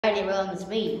Alright everyone, it's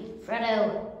me,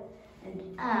 Freddo, and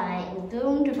I am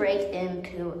going to break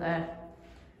into a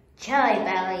Jelly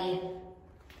Belly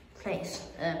place.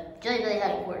 Jelly Belly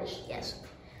headquarters, yes.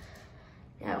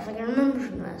 Now, if I can remember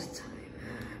from last time.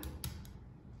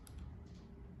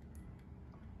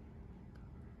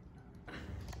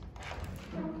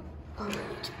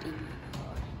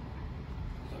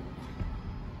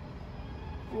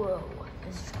 Whoa,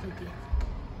 this is creepy.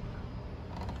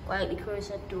 Quietly close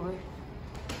that door.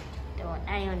 Don't want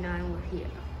anyone knowing we're here.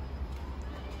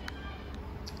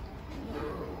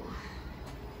 Whoa.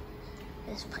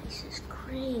 This place is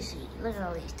crazy. Look at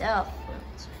all these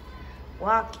telephones.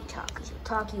 Walkie-talkies,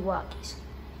 talkie-walkies.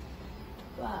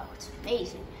 Wow, it's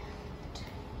amazing.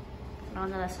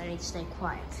 Nonetheless, I need to stay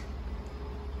quiet.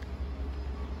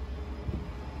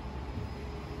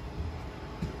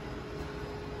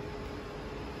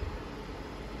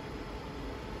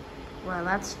 Well,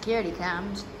 that's security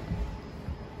cams.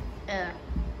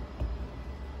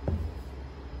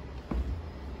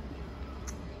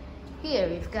 Here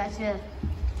we've got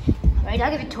right,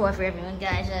 I'll give a tour for everyone,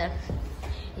 guys.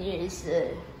 Here is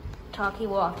the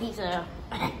talkie-walkies.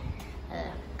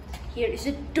 Here is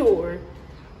a door.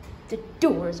 The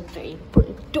door is a very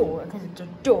important door because it's a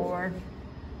door.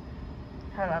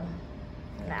 Hold on.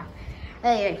 Now,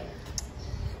 anyway,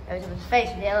 I was in space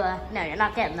video. No, you're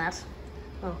not getting that.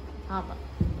 Oh,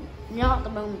 not at the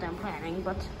moment I'm planning,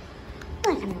 but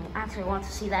I can actually want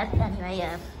to see that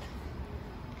anyway.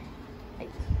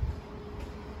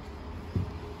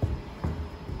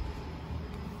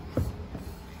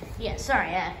 Yeah,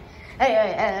 sorry.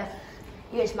 Anyway,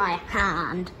 here's my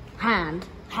hand,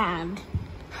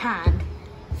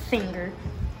 finger.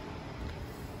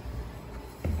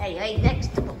 Anyway,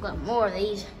 next we've got more of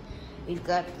these. We've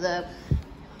got the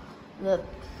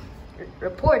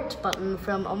report button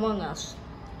from Among Us.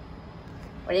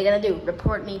 What are you gonna do?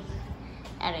 Report me?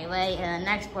 Anyway,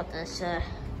 next put this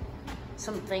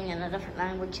something in a different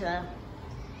language. A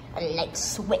light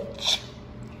switch.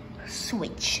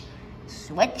 Switch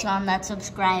on that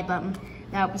subscribe button.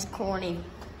 That was corny,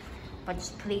 but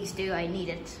just please do. I need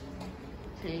it.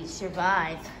 Please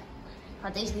survive.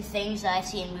 But these are the things that I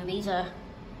see in movies.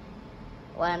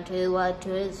 1, 2, 1,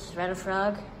 2 is Freddo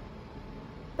Frog.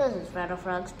 This is Freddo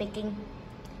Frog speaking.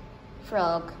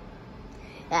 Frog.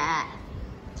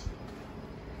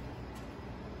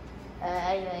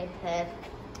 Anyway,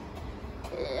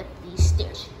 these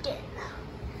stairs again.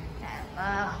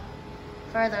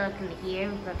 Further up into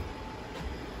here, but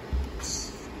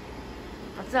it's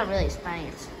not really spiny,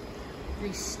 it's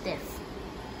really stiff.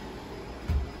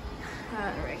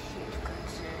 Right here, we've got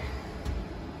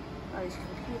all these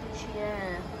computers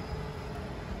here.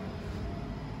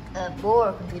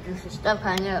 More computers and stuff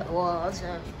hanging out the walls.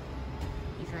 I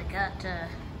got,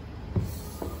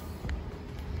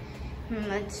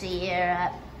 let's see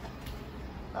here,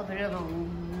 a bit of a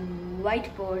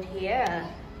whiteboard here.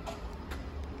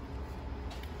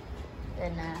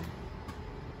 Then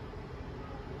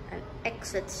an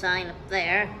exit sign up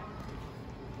there.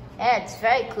 Yeah, it's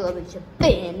very cool. It's a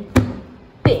bin.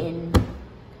 Can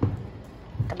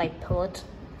I pull it?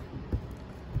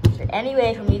 Is there any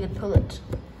way for me to pull it?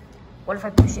 What if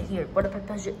I push it here? What if I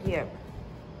push it here?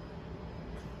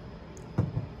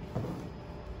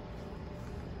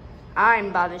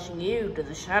 I'm banishing you to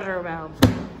the Shadow Realm.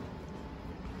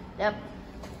 Yep.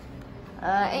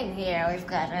 In here we've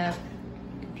got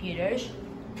computers.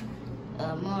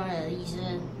 More of these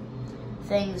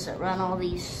things that run all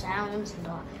these sounds and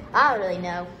all. I don't really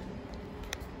know.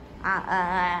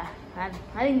 I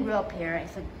didn't grow up here. I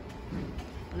think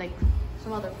like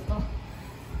some other people.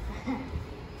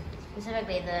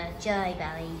 Specifically the Jelly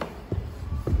Belly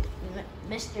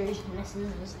Misters and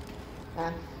Mrs.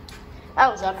 That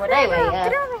was awkward. Anyway,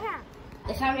 get over here.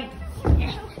 They found me.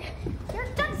 You're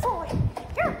done for.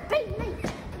 You're being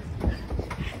late.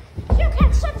 You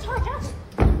can't sabotage us.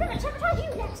 We're gonna sabotage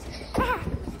you next.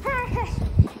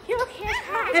 You can't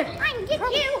hide. I can get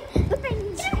you. The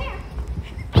things. Get here.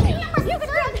 You can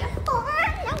run.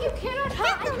 No, you cannot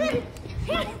hide.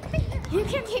 You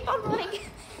can keep on running.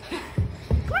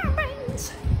 Come on,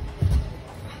 brains.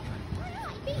 Where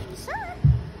are you being, sir?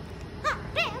 Ah,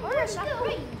 damn, where's the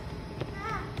green?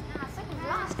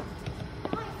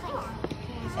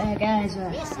 Guys, I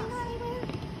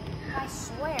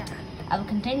swear. I will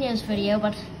continue this video,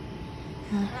 but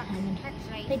I'm in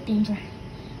big danger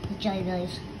with Jelly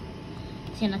Bellies.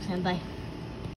 See you next time, bye.